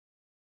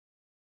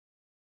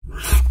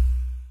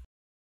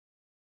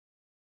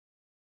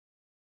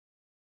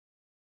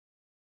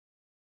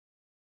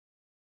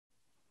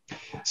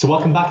So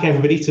welcome back,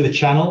 everybody, to the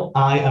channel.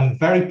 I am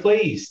very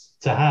pleased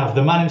to have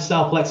the man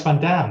himself, Lex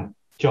van Dam,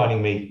 joining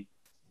me.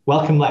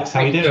 Welcome, Lex. How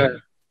are you doing?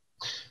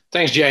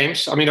 Thanks,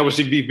 James. I mean,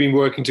 obviously, we've been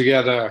working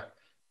together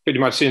pretty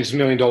much since $1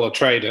 Million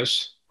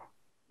Traders,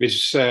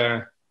 which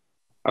I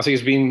think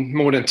it's been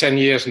more than 10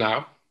 years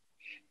now.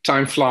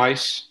 Time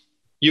flies.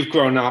 You've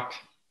grown up.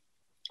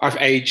 I've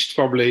aged,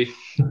 probably,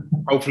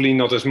 hopefully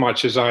not as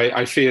much as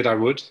I feared I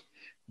would,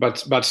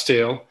 but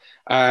still.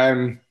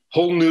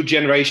 Whole new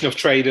generation of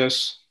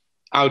traders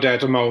out there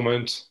at the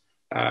moment.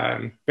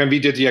 When we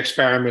did the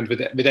experiment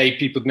with 8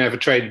 people who never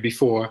traded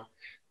before,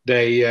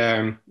 they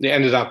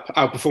ended up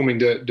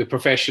outperforming the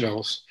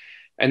professionals.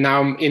 And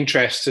now I'm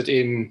interested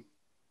in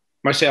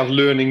myself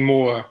learning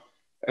more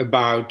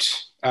about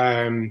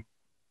the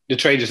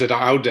traders that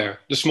are out there,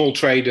 the small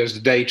traders,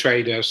 the day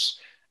traders.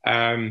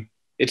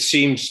 It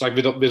seems like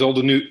with all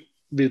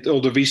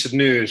the recent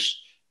news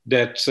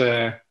that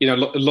a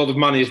lot of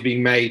money is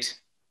being made,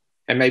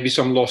 and maybe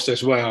some lost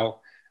as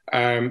well.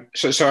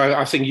 So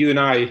I think you and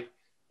I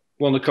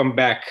want to come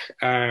back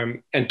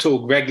and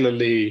talk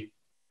regularly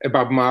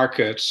about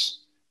markets.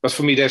 But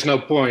for me, there's no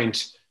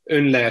point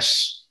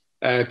unless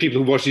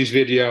people who watch these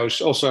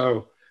videos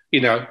also,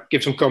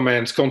 give some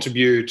comments,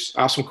 contribute,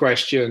 ask some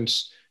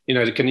questions.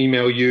 They can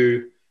email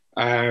you,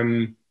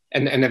 and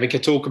then we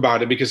can talk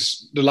about it.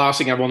 Because the last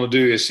thing I want to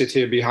do is sit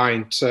here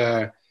behind,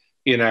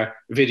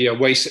 video,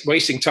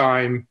 wasting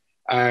time.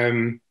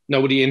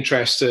 Nobody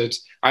interested.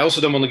 I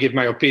also don't want to give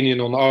my opinion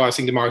on, I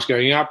think the market's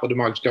going up or the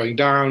market's going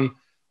down,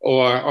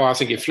 or I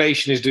think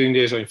inflation is doing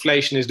this or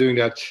inflation is doing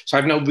that. So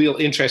I have no real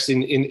interest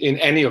in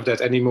any of that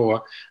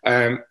anymore.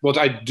 What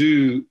I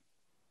do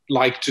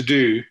like to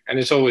do, and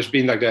it's always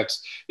been like that,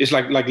 is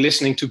like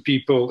listening to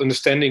people,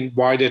 understanding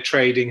why they're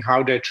trading,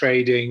 how they're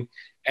trading,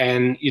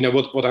 and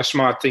what are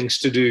smart things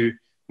to do,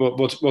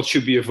 what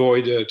should be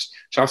avoided.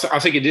 So I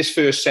think in this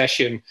first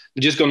session,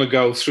 we're just going to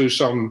go through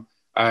some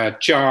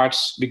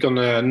charts. We're going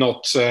to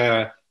not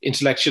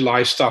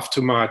intellectualize stuff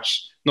too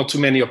much, not too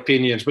many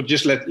opinions, but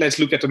just let's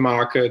look at the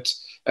market,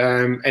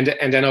 and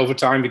then over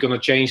time we're going to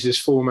change this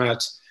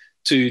format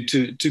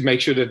to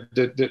make sure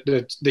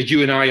that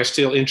you and I are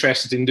still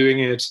interested in doing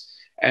it,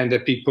 and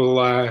that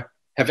people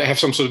have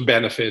some sort of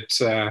benefit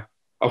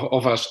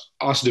of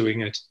us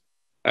doing it.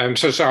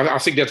 So I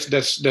think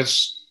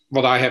that's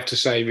what I have to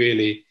say,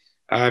 really.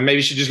 Maybe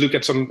we should just look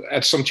at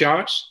some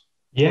charts.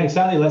 Yeah,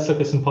 exactly. Let's look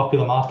at some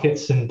popular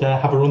markets and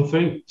have a run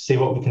through, see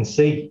what we can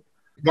see.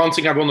 One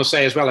thing I want to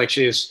say as well,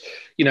 actually, is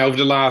over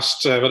the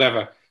last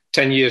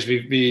 10 years,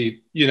 we've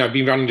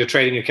been running the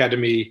Trading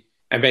Academy,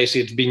 and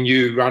basically it's been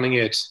you running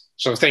it.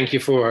 So thank you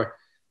for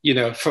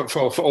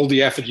all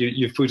the effort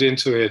you've put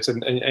into it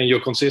and your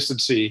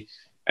consistency.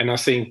 And I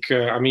think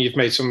you've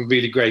made some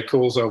really great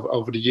calls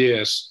over the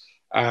years.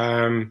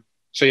 So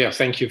yeah,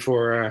 thank you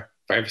for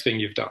everything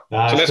you've done.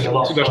 So let's get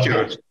to those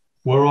charts.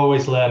 We're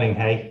always learning,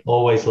 hey,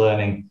 always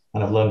learning,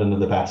 and I've learned under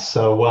the best.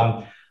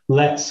 So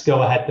let's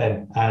go ahead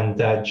then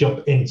and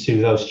jump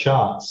into those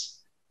charts.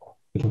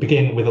 We can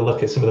begin with a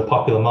look at some of the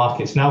popular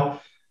markets.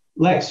 Now,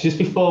 Lex, just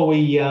before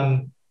we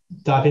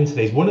dive into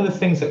these, one of the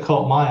things that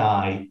caught my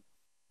eye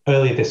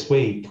earlier this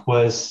week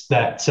was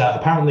that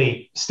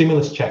apparently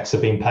stimulus checks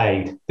have been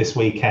paid this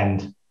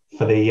weekend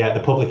for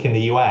the public in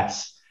the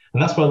US.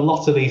 And that's where a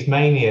lot of these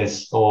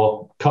manias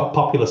or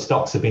popular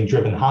stocks have been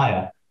driven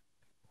higher.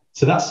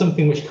 So that's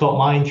something which caught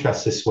my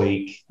interest this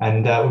week,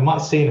 and we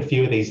might see in a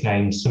few of these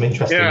names some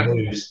interesting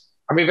moves.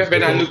 I mean,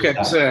 when I look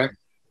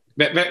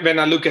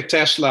at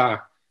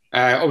Tesla,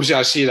 obviously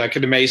I see like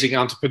an amazing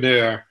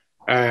entrepreneur,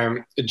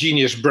 a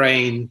genius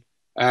brain,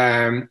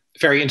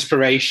 very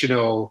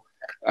inspirational.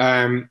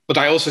 But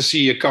I also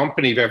see a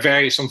company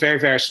where some very,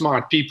 very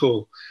smart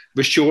people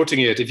were shorting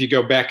it. If you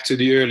go back to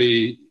the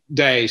early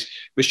days,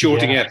 were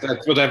shorting it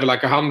at whatever,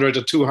 like 100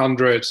 or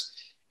 200.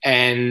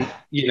 And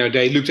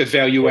they looked at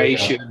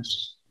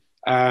valuations,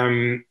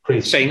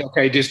 saying,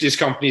 okay, this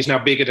company is now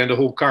bigger than the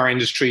whole car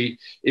industry.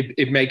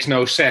 It makes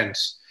no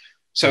sense.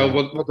 So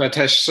what that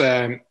has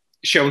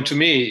shown to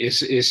me is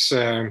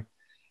the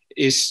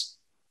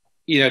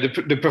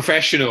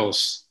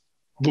professionals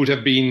would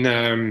have been,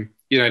 and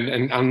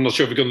I'm not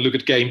sure if we're going to look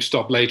at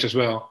GameStop later as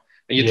well.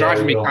 And you're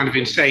driving me kind of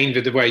insane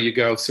with the way you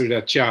go through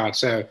that chart.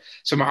 So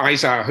my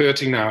eyes are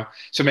hurting now.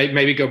 So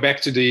maybe go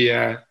back to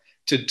the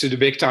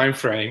big time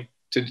frame.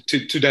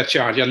 To that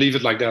chart, leave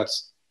it like that.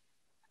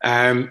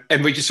 And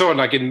what you saw,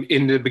 like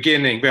in the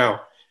beginning,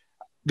 well,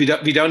 we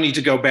don't need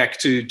to go back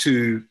to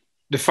the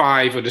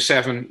 $5 or the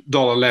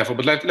 $7 level,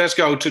 but let's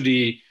go to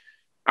the,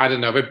 I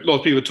don't know, a lot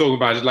of people are talking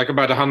about it, like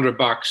about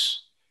 $100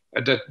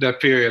 at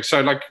that period.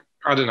 So like,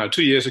 I don't know,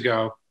 2 years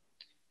ago.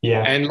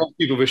 Yeah. And a lot of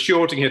people were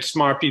shorting it.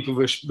 Smart people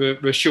were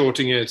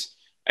shorting it,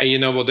 and you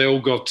know what? They all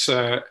got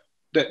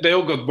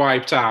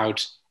wiped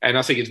out. And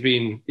I think it's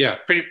been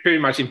pretty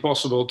much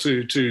impossible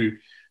to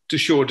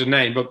short the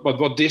name. But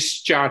what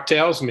this chart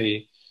tells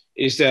me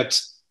is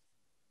that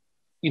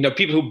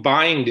people who are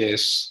buying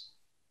this,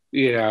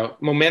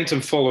 momentum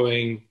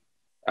following,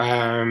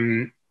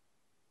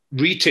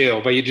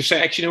 retail where you just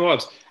say, actually, you know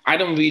what? I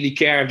don't really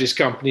care if this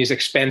company is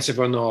expensive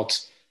or not.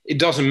 It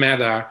doesn't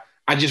matter.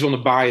 I just want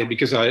to buy it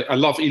because I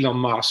love Elon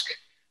Musk.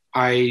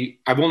 I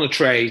want to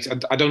trade.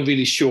 I don't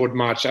really short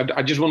much.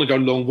 I just want to go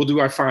long. What do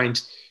I find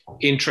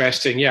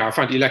interesting? Yeah, I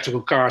find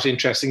electrical cars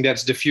interesting.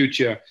 That's the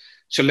future.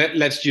 So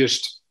let's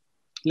just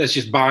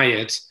buy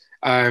it.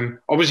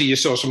 Obviously, you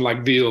saw some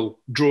like real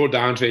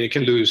drawdowns where you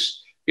can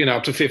lose,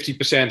 up to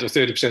 50% or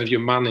 30% of your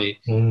money.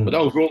 But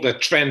overall, the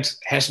trend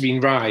has been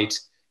right,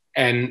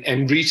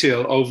 and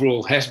retail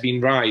overall has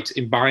been right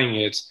in buying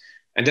it.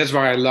 And that's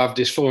why I love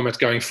this format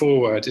going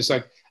forward. It's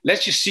like,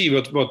 let's just see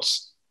what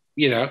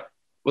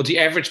the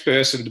average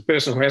person, the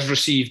person who has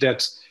received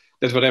that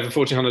whatever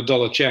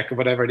 $1,400 check or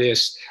whatever it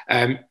is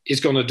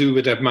going to do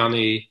with that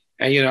money.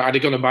 And, are they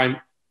going to buy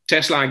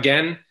Tesla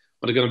again?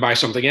 Or are they going to buy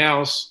something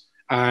else?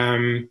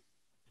 And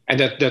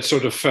that's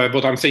sort of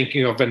what I'm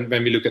thinking of when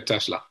we look at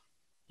Tesla.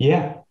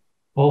 Yeah,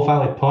 all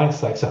valid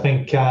points, Lex. I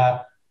think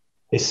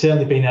it's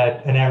certainly been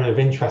an area of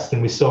interest,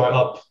 and we saw it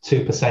up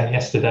 2%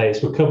 yesterday.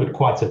 It's recovered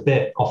quite a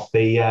bit off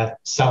the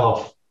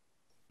sell-off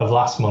of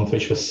last month,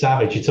 which was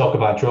savage. You talk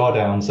about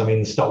drawdowns. I mean,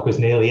 the stock was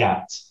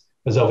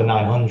was over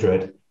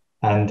 900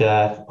 and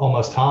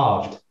almost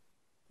halved.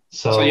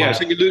 So you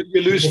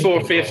lose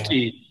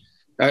 450,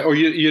 or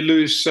you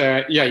lose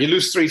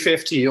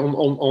 350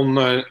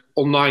 on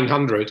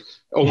 900,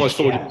 almost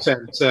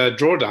 40%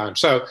 drawdown.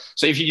 So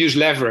if you use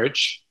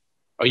leverage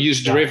or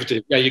use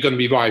derivative, you're going to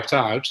be wiped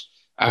out.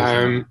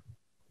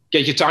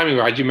 Get your timing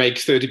right, you make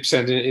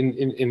 30%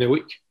 in a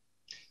week.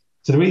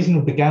 So the reason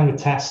we began with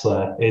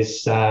Tesla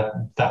is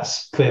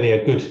that's clearly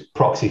a good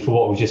proxy for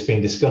what we've just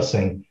been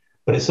discussing,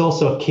 but it's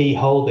also a key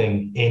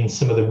holding in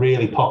some of the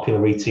really popular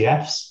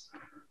ETFs.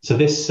 So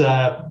this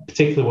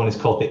particular one is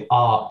called the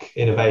ARK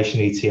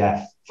Innovation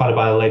ETF, founded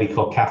by a lady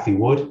called Cathie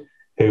Wood,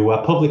 who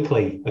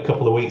publicly a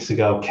couple of weeks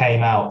ago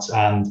came out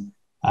and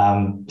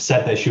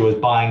said that she was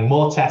buying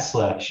more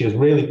Tesla. She was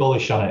really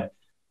bullish on it.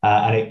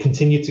 And it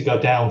continued to go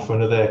down for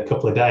another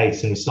couple of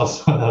days, and we saw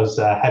some of those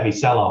heavy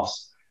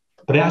sell-offs.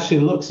 But it actually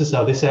looks as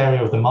though this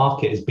area of the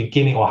market is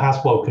beginning or has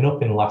woken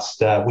up in the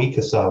last week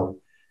or so.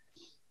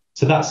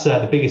 So that's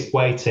the biggest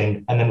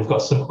weighting. And then we've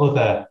got some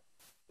other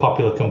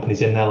popular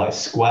companies in there, like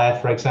Square,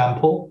 for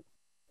example,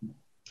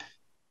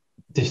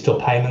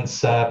 digital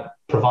payments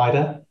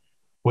provider,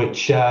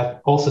 which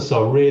also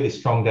saw a really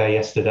strong day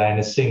yesterday and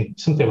has seen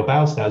something of a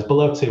bounce now. It's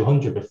below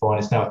 200 before,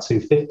 and it's now at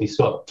 250,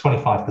 so up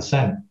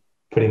 25%.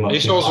 Pretty much.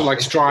 It's also like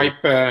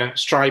Stripe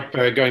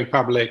going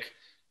public.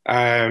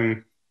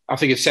 I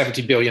think it's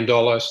 $70 billion.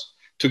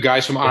 Two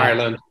guys from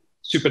Ireland,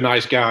 super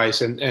nice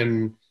guys,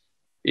 and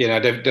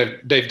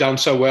they've done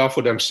so well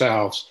for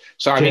themselves.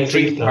 So I mean,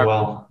 dreams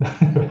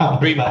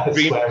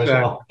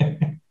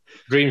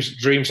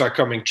are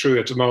coming true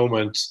at the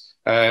moment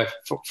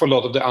for a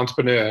lot of the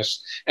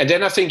entrepreneurs. And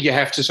then I think you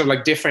have to sort of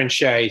like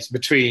differentiate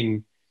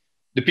between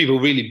the people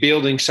really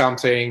building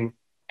something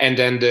and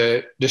then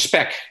the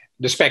spec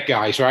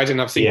guys, right?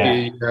 And I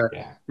think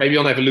maybe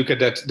I'll have a look at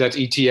that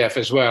ETF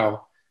as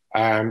well. The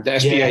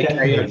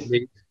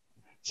SPAC.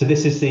 So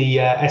this is the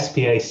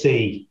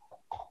SPAC.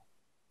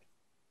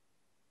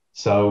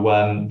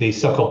 So the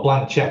so-called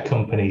blank check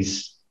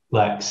companies,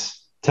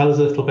 Lex, tell us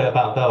a little bit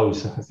about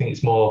those. I think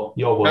it's more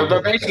your world.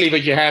 But basically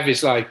what you have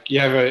is like you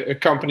have a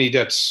company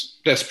that's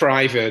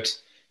private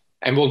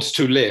and wants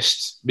to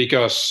list,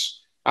 because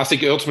I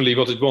think ultimately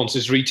what it wants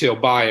is retail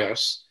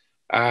buyers,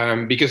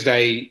 because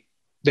they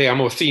are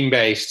more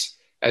theme-based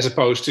as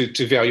opposed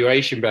to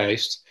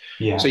valuation-based.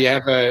 Yeah. So you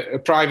have a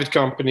private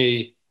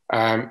company,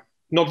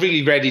 not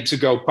really ready to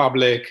go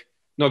public,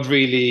 not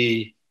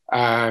really,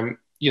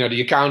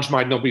 the accounts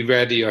might not be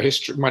ready, or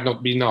history might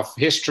not be enough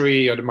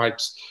history, or they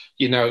might,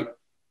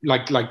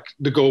 like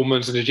the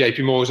Goldmans and the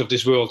JP Morgans of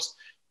this world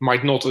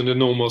might not in the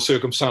normal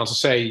circumstances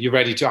say, you're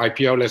ready to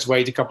IPO, let's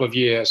wait a couple of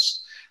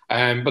years.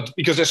 But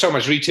because there's so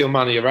much retail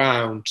money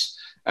around,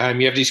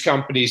 you have these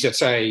companies that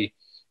say,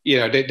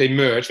 they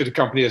merge with a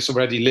company that's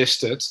already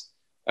listed,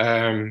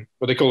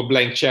 what they call a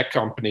blank check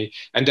company,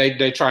 and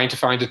they're trying to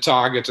find a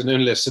target, an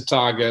unlisted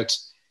target,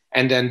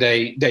 and then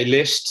they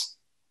list,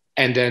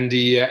 and then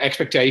the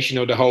expectation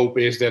or the hope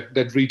is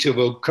that retail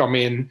will come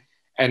in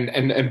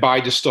and buy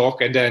the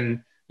stock, and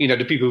then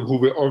the people who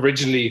were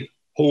originally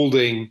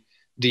holding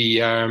the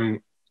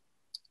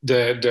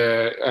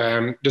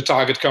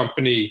target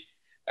company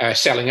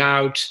selling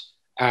out,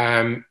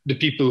 the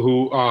people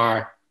who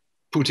are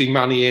putting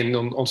money in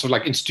on sort of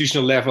like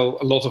institutional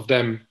level, a lot of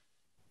them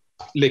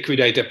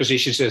liquidate their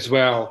positions as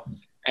well.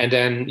 And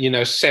then,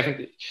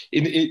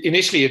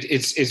 initially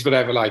it's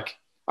whatever, like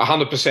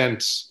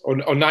 100% or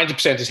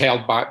 90% is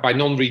held by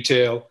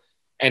non-retail.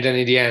 And then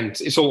in the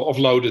end, it's all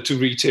offloaded to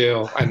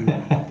retail, and,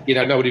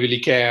 nobody really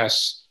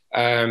cares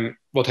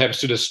what happens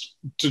to the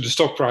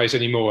stock price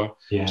anymore.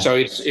 Yeah. So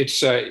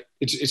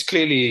it's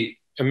clearly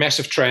a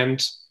massive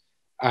trend.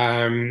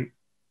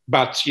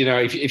 But,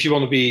 if you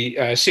want to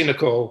be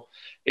cynical,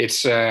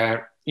 it's,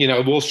 a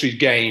Wall Street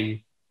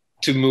game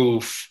to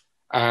move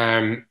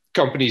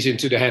companies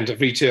into the hands of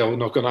retail. We're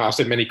not going to ask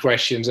them many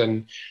questions,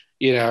 and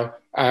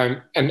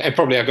and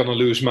probably are going to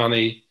lose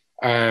money.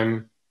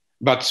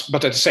 But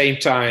at the same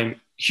time,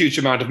 huge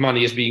amount of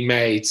money is being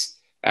made.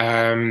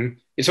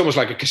 It's almost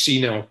like a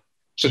casino.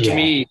 So to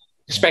me,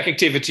 spec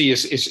activity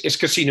is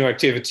casino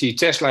activity.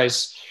 Tesla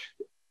is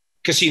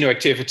casino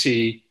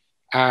activity.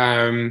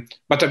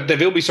 But there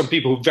will be some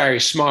people who are very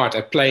smart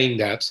at playing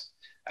that.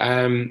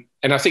 And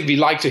I think we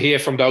like to hear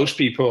from those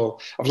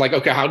people of like,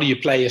 okay, how do you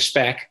play a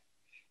spec?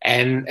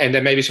 And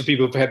then maybe some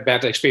people have had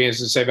better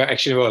experiences and say, well,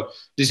 actually,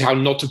 this is how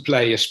not to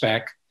play a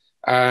spec.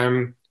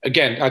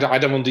 Again, I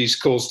don't want these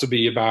calls to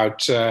be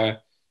about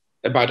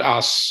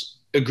us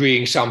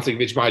agreeing something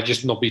which might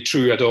just not be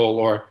true at all,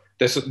 or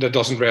that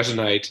doesn't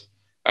resonate.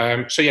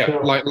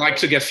 Sure. like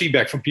to get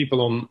feedback from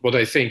people on what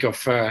they think of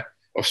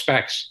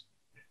specs.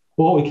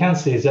 Well, what we can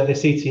see is that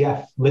this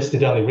ETF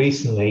listed only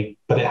recently,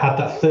 but it had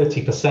that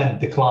 30%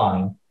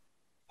 decline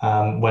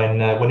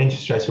when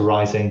interest rates were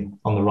rising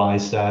on the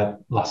rise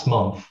last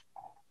month.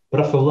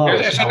 But off the low,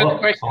 that's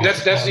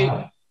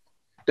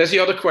the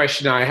other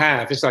question I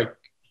have. It's like,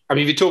 I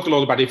mean, we talk a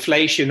lot about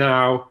inflation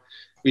now.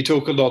 We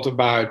talk a lot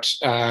about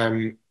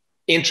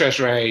interest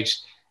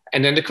rates.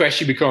 And then the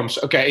question becomes,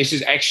 okay, is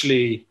this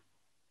actually,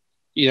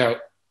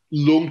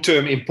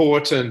 long-term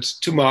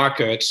important to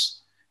markets?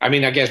 I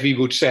mean, I guess we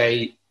would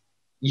say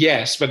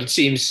yes, but it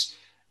seems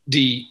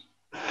it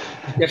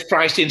gets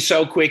priced in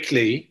so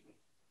quickly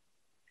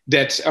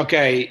that,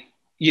 okay,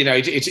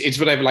 it's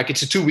whatever, like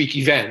it's a 2-week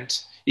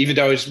event, even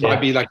though it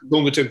might be like a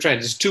longer-term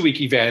trend. It's a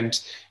 2-week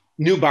event,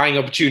 new buying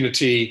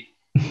opportunity,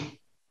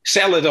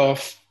 sell it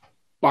off,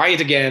 buy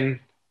it again,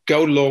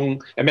 go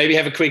long, and maybe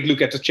have a quick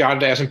look at the chart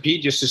of the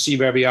S&P just to see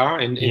where we are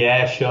in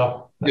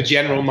sure. The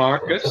general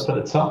market. Up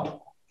at the top.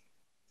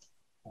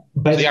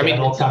 Basically, an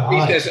all-time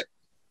high.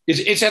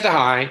 It's at the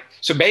high.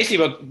 So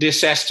basically what this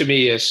says to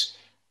me is,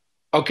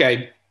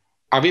 okay,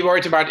 are we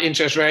worried about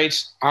interest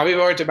rates? Are we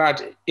worried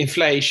about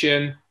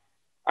inflation?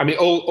 I mean,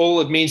 all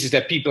it means is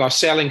that people are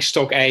selling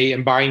stock A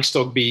and buying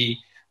stock B,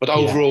 but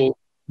overall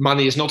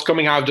money is not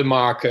coming out of the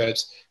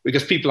market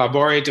because people are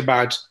worried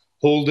about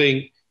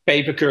holding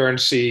paper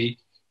currency.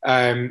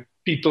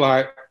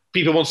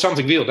 People want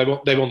something real.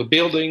 They want a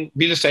building.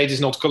 Real estate is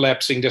not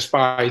collapsing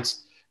despite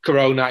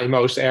Corona in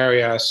most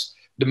areas.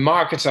 The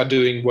markets are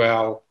doing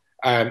well.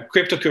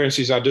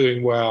 Cryptocurrencies are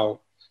doing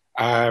well.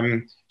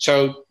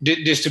 So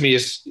this to me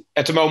is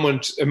at the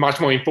moment a much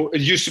more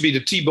important. It used to be the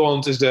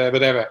T-bond is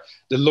the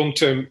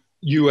long-term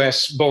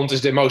US bond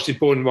is the most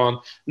important one.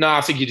 Now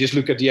I think you just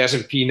look at the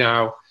S&P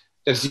now.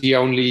 That's the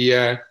only.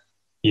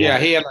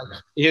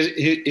 Here's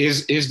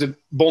the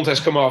bond has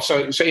come off.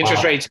 So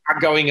interest rates are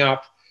going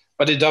up,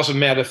 but it doesn't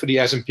matter for the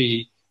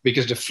S&P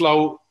because the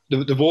flow,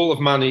 the wall of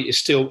money is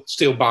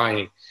still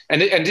buying.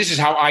 And this is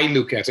how I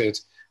look at it.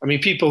 I mean,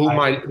 people who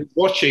might be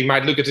watching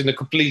might look at it in a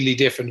completely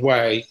different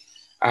way.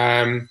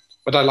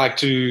 But I like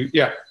to,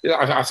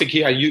 I think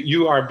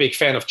you are a big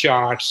fan of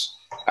charts.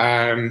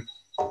 And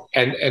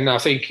I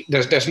think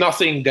there's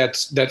nothing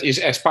that is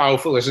as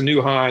powerful as a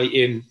new high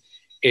in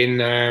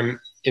the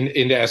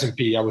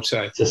S&P, I would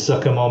say. To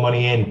sucker more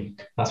money in,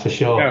 that's for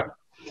sure. Yeah.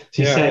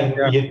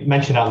 So you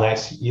mentioned that,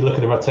 Lex. You look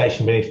at the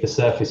rotation beneath the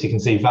surface, you can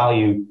see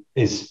value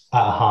is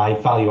at a high,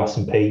 value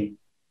S&P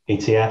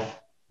ETF.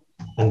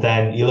 And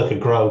then you look at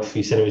growth,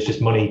 you said it was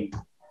just money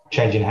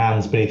changing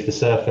hands beneath the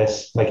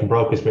surface, making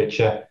brokers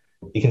richer.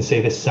 You can see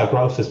this is how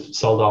growth has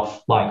sold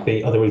off like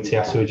the other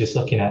ETFs we were just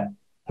looking at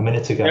a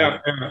minute ago. Yeah.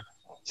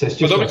 So it's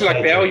just obviously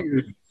like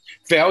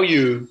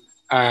value.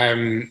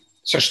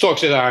 So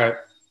stocks that are,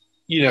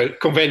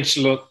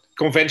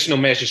 conventional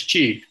measures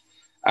cheap.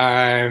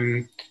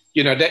 They've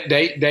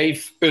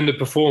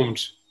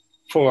underperformed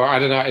for, I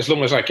don't know, as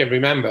long as I can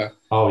remember.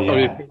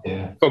 For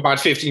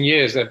about 15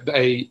 years that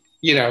they,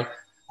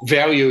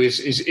 value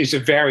is a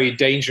very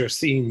dangerous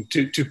theme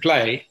to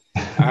play.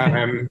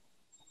 So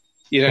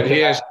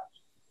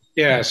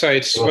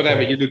it's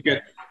whatever you look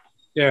at.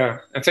 Yeah,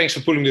 and thanks for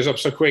pulling this up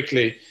so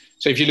quickly.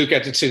 So if you look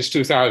at it since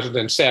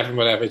 2007,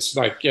 whatever, it's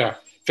like,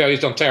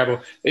 value's done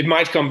terrible. It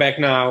might come back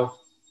now.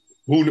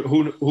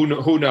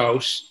 Who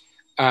knows?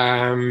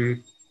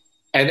 And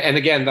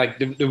again, like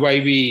the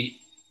way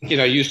we,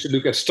 used to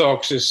look at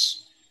stocks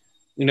is,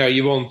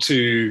 you want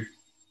to,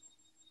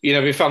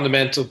 we're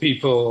fundamental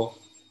people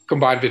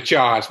combined with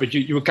charts, but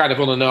you kind of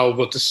want to know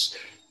what this,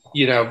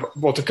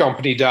 what the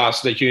company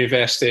does that you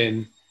invest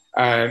in,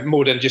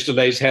 more than just the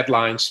latest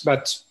headlines.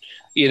 But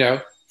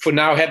for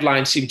now,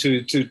 headlines seem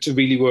to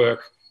really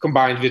work,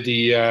 combined with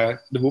the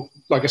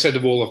like I said, the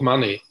wall of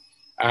money.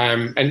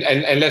 And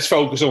let's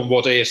focus on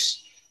what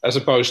is, as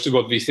opposed to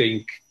what we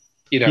think,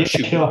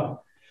 should. Sure.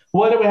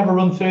 Why don't we have a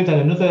run through then?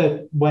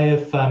 Another way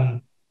of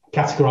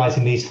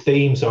categorizing these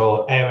themes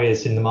or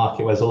areas in the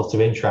market where there's a lot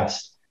of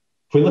interest.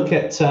 If we look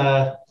at,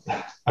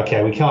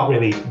 we can't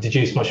really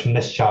deduce much from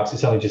this chart because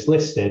it's only just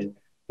listed,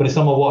 but it's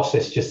on my watch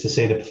list just to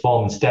see the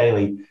performance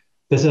daily.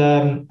 There's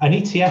an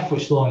ETF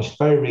which launched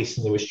very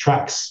recently, which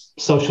tracks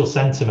social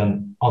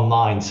sentiment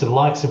online. So the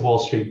likes of Wall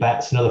Street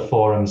Bets and other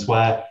forums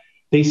where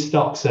these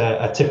stocks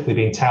are typically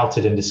being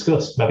touted and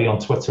discussed, maybe on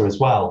Twitter as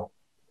well.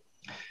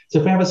 So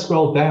if we have a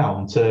scroll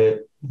down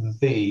to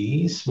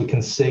these, we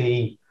can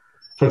see,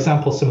 for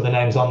example, some of the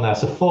names on there.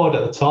 So Ford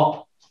at the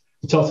top,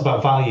 we talked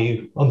about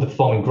value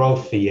underperforming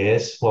growth for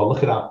years. Well,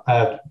 look at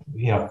that,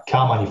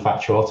 car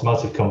manufacturer,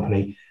 automotive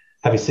company,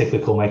 heavy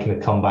cyclical making a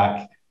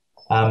comeback.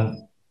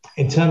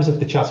 In terms of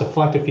the charts, I've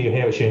flagged a few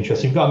here which are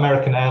interesting. You've got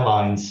American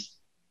Airlines.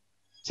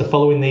 So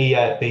following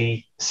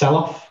the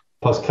sell-off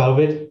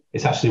post-COVID,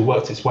 it's actually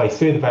worked its way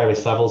through the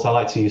various levels. I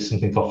like to use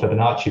something called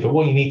Fibonacci, but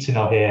what you need to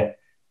know here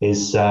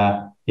is,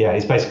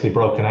 it's basically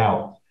broken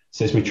out.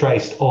 So it's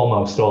retraced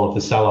almost all of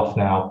the sell-off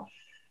now.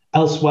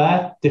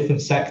 Elsewhere,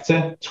 different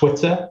sector,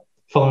 Twitter,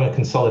 following a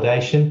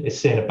consolidation, is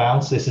seeing a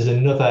bounce. This is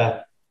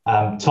another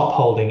top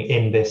holding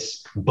in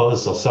this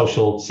buzz or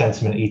social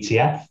sentiment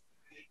ETF.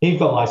 You've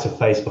got likes of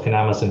Facebook and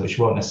Amazon, which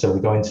we won't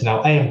necessarily go into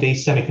now. AMD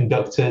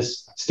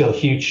semiconductors, still a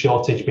huge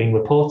shortage being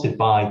reported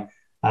by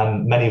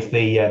many of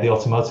the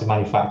automotive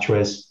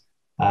manufacturers,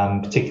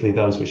 particularly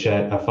those which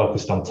are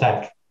focused on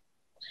tech.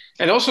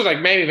 And also, like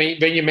maybe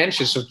when you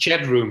mentioned some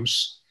chat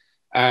rooms,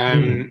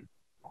 the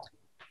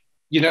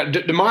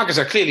markets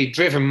are clearly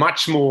driven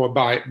much more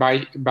by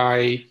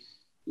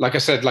like I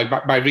said,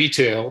 by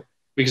retail,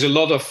 because a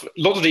lot of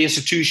the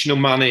institutional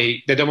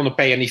money, they don't want to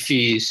pay any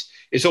fees.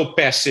 It's all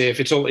passive.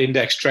 It's all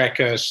index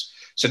trackers.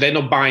 So they're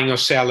not buying or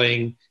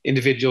selling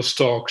individual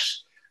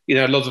stocks.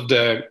 A lot of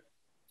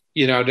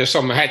there's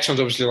some hedge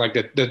funds obviously like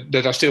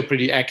that are still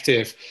pretty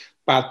active.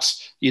 But,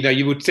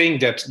 you would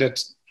think that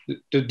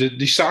the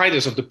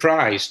deciders of the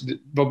price,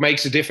 what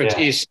makes the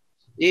difference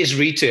is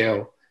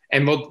retail.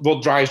 And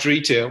what drives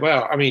retail?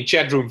 Well, I mean,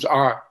 chat rooms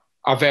are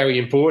very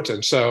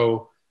important.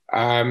 So,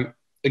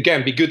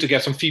 again, be good to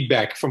get some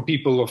feedback from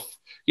people of,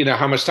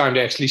 how much time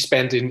they actually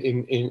spend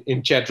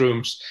in chat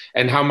rooms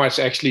and how much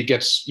actually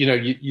gets,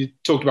 you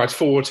talked about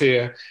Ford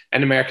here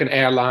and American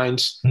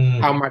Airlines,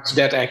 how much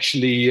that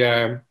actually,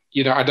 are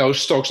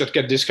those stocks that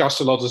get discussed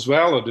a lot as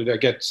well? Or do they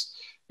get,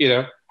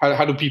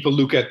 how do people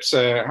look at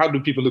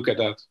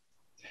that?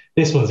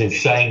 This one's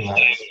insane,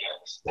 like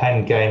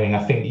Penn Gaming.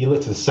 I think you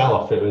looked at the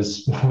sell-off, it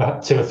was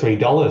about $2 or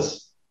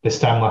 $3 this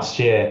time last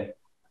year,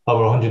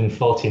 over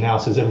 140 now.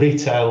 So it's a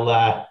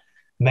retail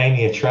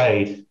mania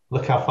trade.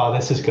 Look how far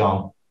this has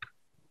gone.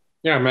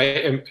 Yeah,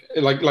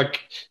 like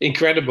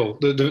incredible.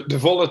 The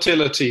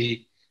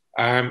volatility,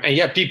 and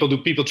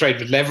people trade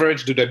with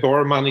leverage? Do they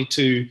borrow money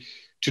to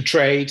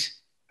trade,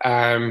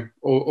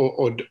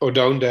 or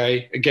don't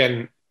they?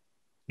 Again,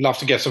 love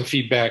to get some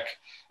feedback,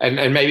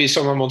 and maybe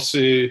someone wants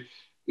to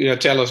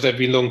tell us they've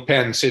been long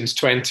Penn since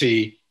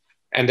 20,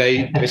 and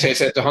they say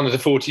it's at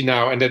 140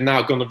 now, and they're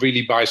now going to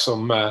really buy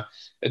some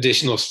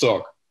additional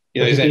stock.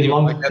 Is there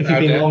anyone like that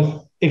out there?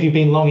 If you've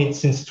been long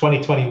since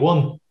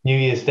 2021, New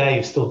Year's Day,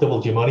 you've still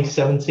doubled your money,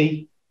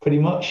 70 pretty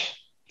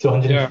much to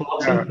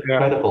 140. Yeah.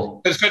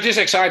 Incredible. It's just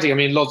exciting. I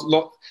mean,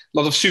 lot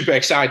of super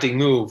exciting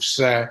moves.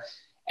 And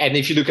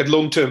if you look at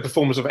long-term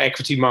performance of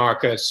equity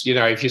markets,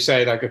 if you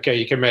say like, okay,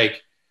 you can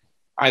make,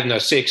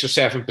 6 or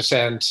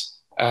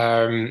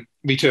 7%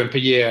 return per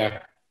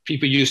year.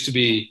 People used to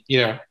be,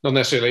 not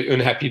necessarily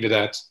unhappy with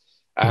that.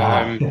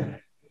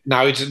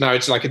 Now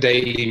it's like a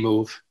daily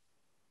move.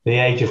 The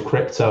age of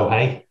crypto,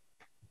 hey?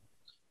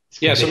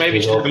 Yeah, so maybe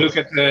you should have a look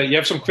at, you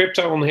have some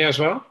crypto on here as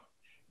well?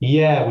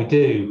 Yeah, we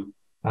do.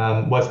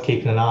 Worth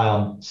keeping an eye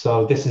on.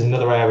 So this is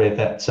another area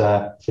that,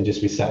 so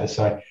just reset this,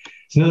 sorry.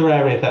 It's another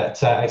area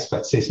that I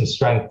expect to see some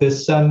strength.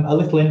 There's a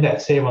little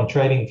index here on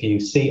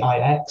TradingView,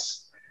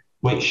 CIX,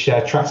 which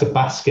tracks a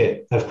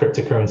basket of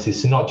cryptocurrencies,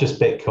 so not just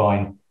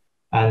Bitcoin.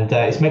 And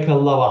it's making a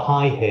lower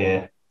high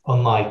here,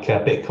 unlike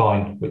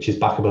Bitcoin, which is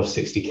back above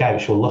 60K,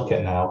 which we'll look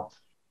at now.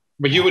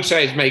 But you would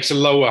say it makes a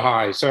lower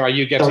high. So are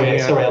you getting...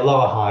 Sorry, a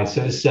lower high.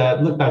 So it's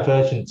look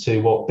divergent to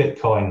what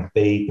Bitcoin,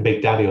 the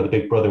big daddy or the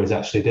big brother, is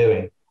actually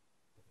doing.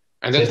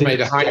 And that's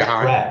made a higher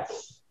high.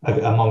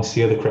 Amongst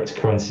the other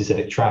cryptocurrencies that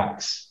it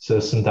tracks. So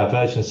there's some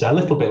divergence there, a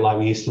little bit like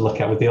we used to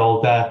look at with the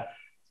old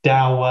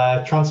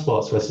Dow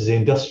transports versus the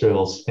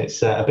industrials.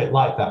 It's a bit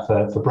like that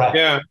for Brett.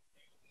 Yeah.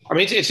 I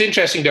mean, it's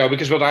interesting, though,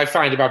 because what I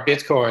find about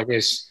Bitcoin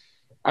is,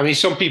 I mean,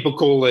 some people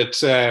call it,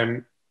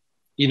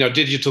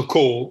 digital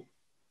coal.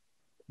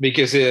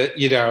 Because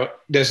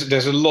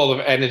there's a lot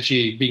of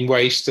energy being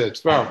wasted.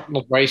 Well,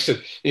 not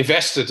wasted,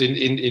 invested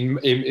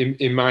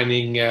in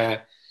mining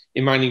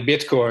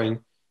Bitcoin.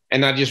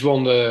 And I just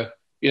wonder,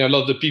 a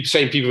lot of the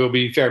same people will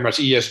be very much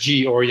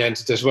ESG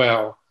oriented as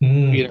well.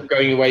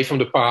 Going away from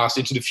the past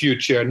into the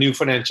future, new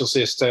financial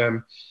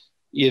system.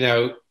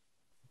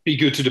 Be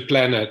good to the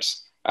planet.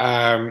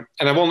 And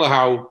I wonder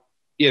how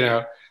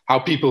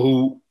people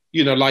who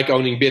like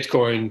owning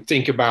Bitcoin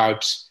think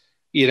about.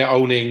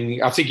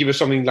 Owning, I think it was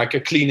something like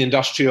a clean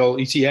industrial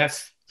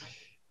ETF.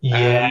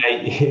 Yeah,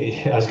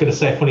 I was going to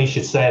say, funny you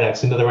should say that.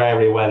 It's another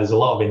area where there's a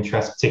lot of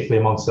interest, particularly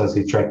amongst those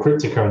who trade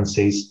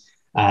cryptocurrencies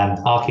and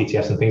ARK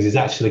ETFs and things, is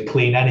actually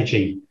clean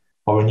energy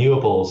or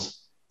renewables.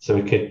 So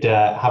we could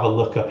have a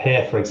look up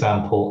here, for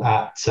example,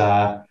 at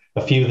a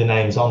few of the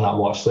names on that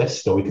watch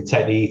list, or we could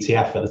take the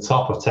ETF at the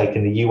top. I've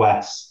taken the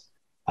US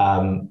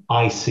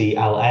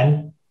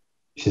ICLN,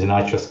 which is an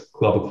iTrust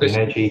Global Clean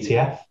Energy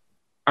ETF.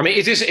 I mean,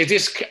 it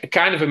is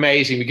kind of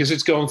amazing because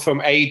it's gone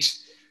from 8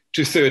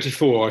 to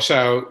 34.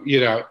 So,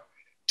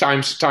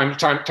 times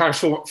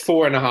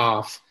four and a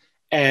half.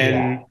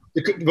 And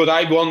what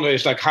I wonder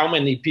is like how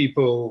many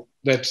people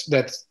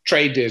that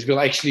trade this will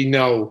actually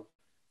know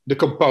the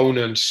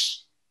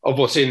components of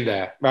what's in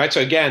there, right?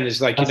 So again,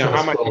 it's like,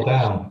 how much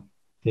down.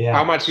 Yeah.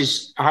 How much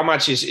is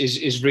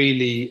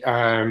really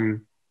are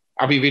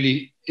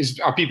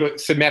people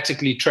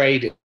thematically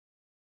trading?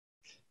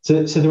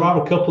 So there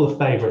are a couple of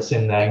favorites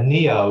in there.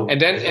 Neo,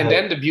 and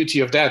then the beauty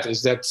of that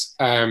is that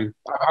I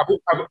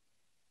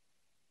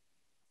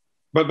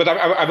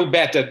would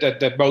bet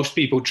that most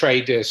people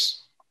trade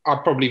this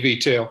are probably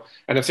retail,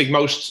 and I think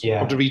most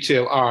of the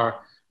retail are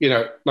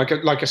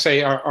like I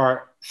say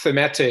are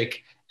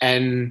thematic,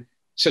 and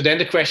so then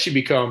the question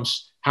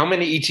becomes how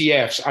many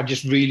ETFs are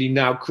just really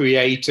now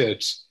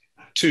created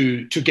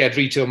to get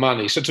retail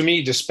money. So to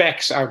me, the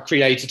specs are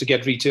created to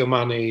get retail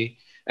money,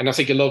 and I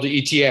think a lot of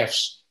the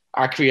ETFs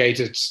are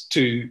created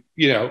to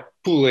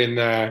pull in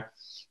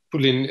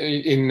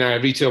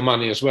retail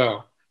money as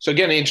well. So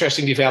again, an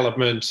interesting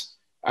development.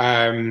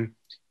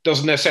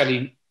 Doesn't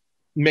necessarily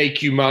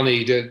make you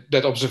money,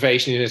 that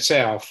observation in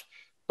itself,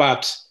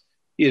 but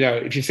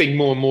if you think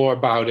more and more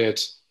about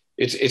it,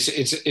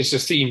 it's a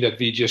theme that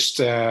we just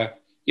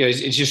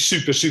it's just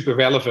super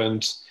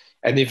relevant.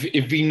 And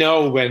if we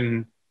know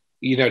when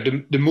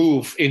the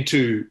move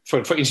into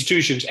for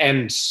institutions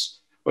ends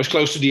or is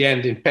close to the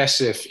end in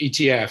passive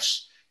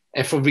ETFs,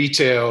 and for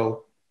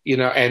retail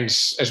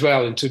ends as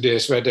well into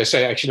this where they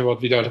say actually,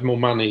 we don't have more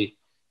money.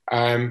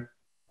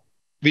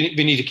 We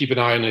need to keep an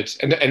eye on it,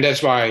 and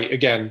that's why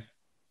again,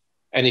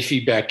 any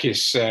feedback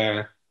is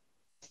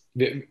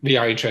we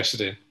are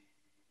interested in.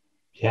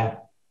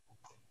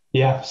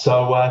 Yeah.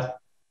 So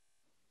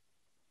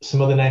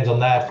some other names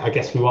on there. I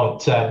guess we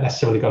won't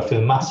necessarily go through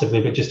them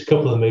massively, but just a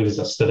couple of the movers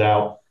that stood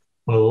out.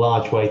 One of the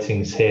large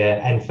weightings here,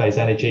 Enphase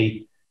Energy.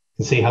 You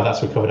can see how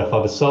that's recovered off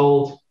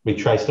oversold.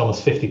 Retraced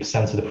almost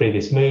 50% of the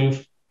previous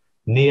move.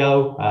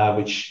 Neo,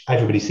 which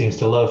everybody seems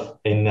to love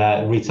in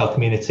the retail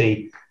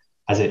community,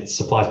 as it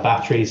supplies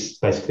batteries,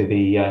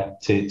 basically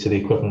to the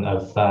equivalent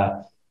of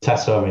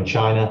Tesla in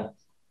China.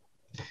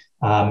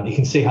 You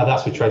can see how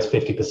that's retraced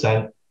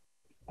 50%,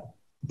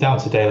 down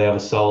to daily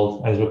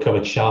oversold, and has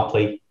recovered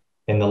sharply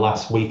in the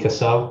last week or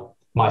so.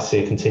 Might see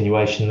a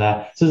continuation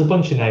there. So there's a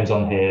bunch of names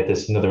on here.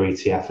 There's another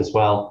ETF as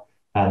well.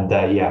 And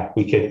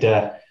we could,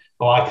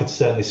 I could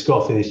certainly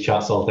score through these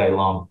charts all day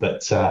long,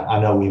 but I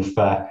know we've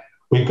got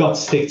to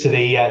stick to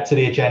the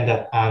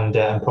agenda and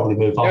probably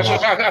move on. So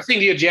I think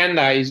the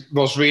agenda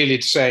was really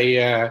to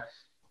say,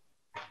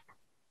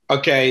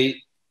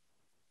 okay,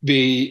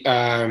 we're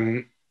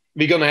going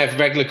to have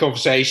regular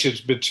conversations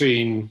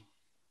between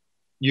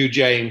you,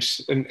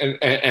 James,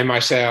 and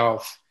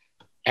myself,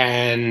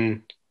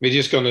 and we're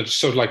just going to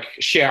sort of like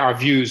share our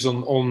views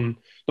on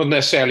not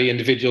necessarily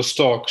individual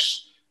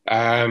stocks,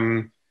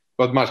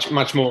 but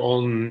much more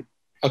on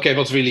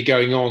what's really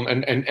going on,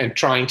 and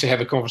trying to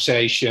have a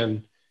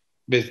conversation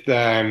with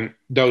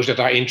those that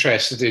are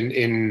interested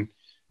in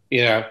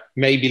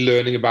maybe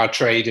learning about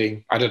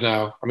trading. I don't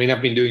know. I mean,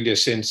 I've been doing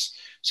this since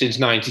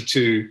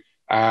 '92,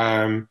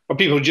 but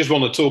people just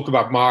want to talk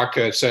about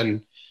markets.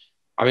 And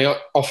I mean,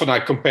 often I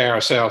compare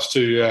ourselves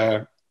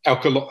to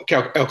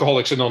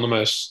Alcoholics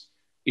Anonymous,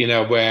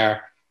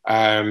 where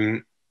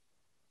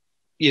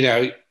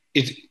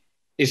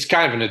it's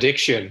kind of an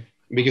addiction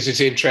because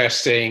it's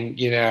interesting.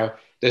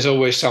 There's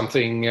always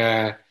something.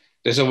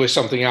 There's always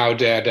something out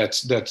there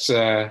that's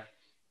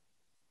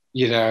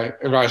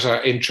arouse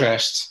our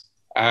interest,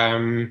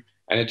 and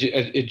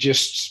it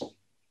just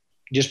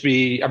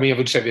be. I mean, I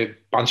would say we're a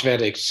bunch of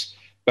addicts,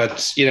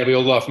 but we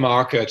all love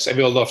markets and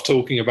we all love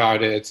talking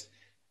about it,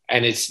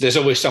 and there's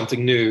always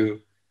something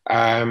new.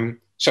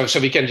 So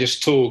we can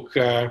just talk.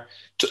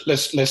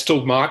 Let's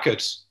talk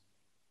markets.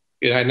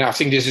 And I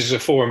think this is a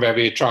forum where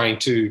we're trying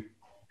to,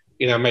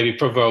 maybe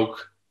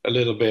provoke a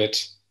little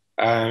bit.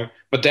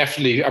 But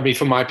definitely, I mean,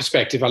 from my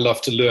perspective, I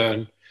love to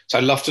learn. So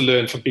I love to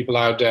learn from people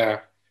out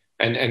there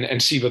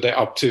and see what they're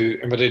up to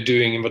and what they're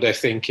doing and what they're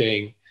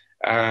thinking.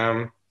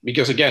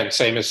 Because again,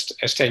 same as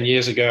 10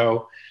 years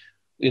ago,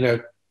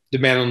 the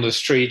man on the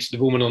street, the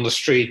woman on the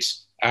street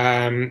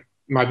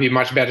might be a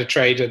much better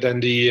trader than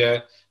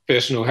the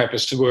person who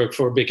happens to work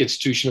for a big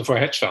institution or for a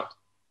hedge fund.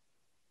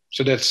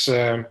 So that's,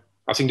 I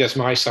think that's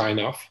my sign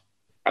off.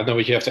 I don't know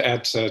what you have to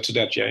add to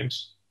that,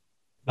 James.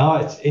 No,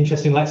 it's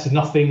interesting, Lex. There's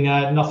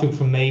nothing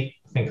from me.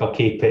 I think I'll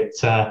keep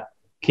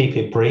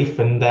it brief,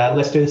 and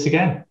let's do this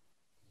again.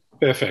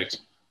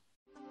 Perfect.